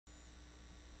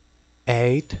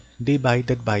8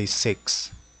 divided by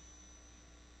 6.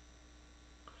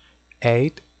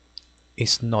 8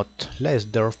 is not less,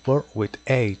 therefore with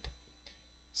 8.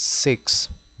 6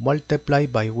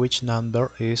 multiplied by which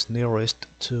number is nearest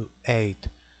to 8,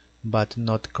 but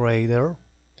not greater.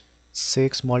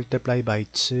 6 multiplied by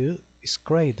 2 is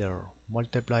greater.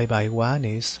 Multiplied by 1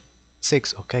 is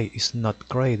 6, okay, is not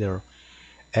greater.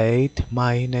 8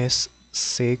 minus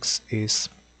 6 is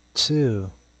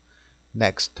 2.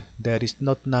 Next, there is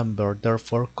not number,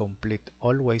 therefore complete,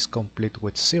 always complete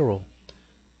with 0.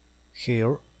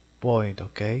 Here, point,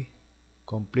 okay?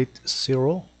 Complete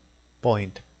 0,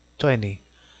 point, 20.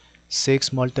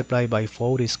 6 multiplied by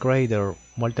 4 is greater.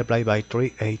 Multiplied by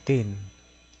 3, 18.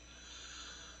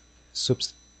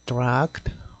 Subtract,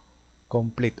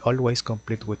 complete, always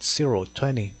complete with 0,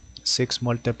 20. 6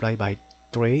 multiplied by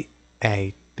 3,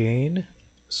 18.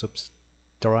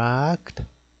 Subtract,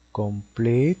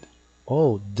 complete.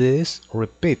 Oh, this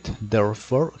repeat,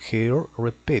 therefore here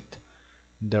repeat.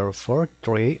 Therefore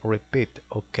 3 repeat,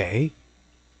 okay.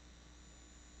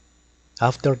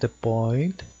 After the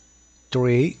point,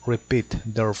 3 repeat,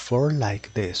 therefore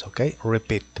like this, okay,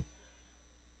 repeat.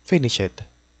 Finish it.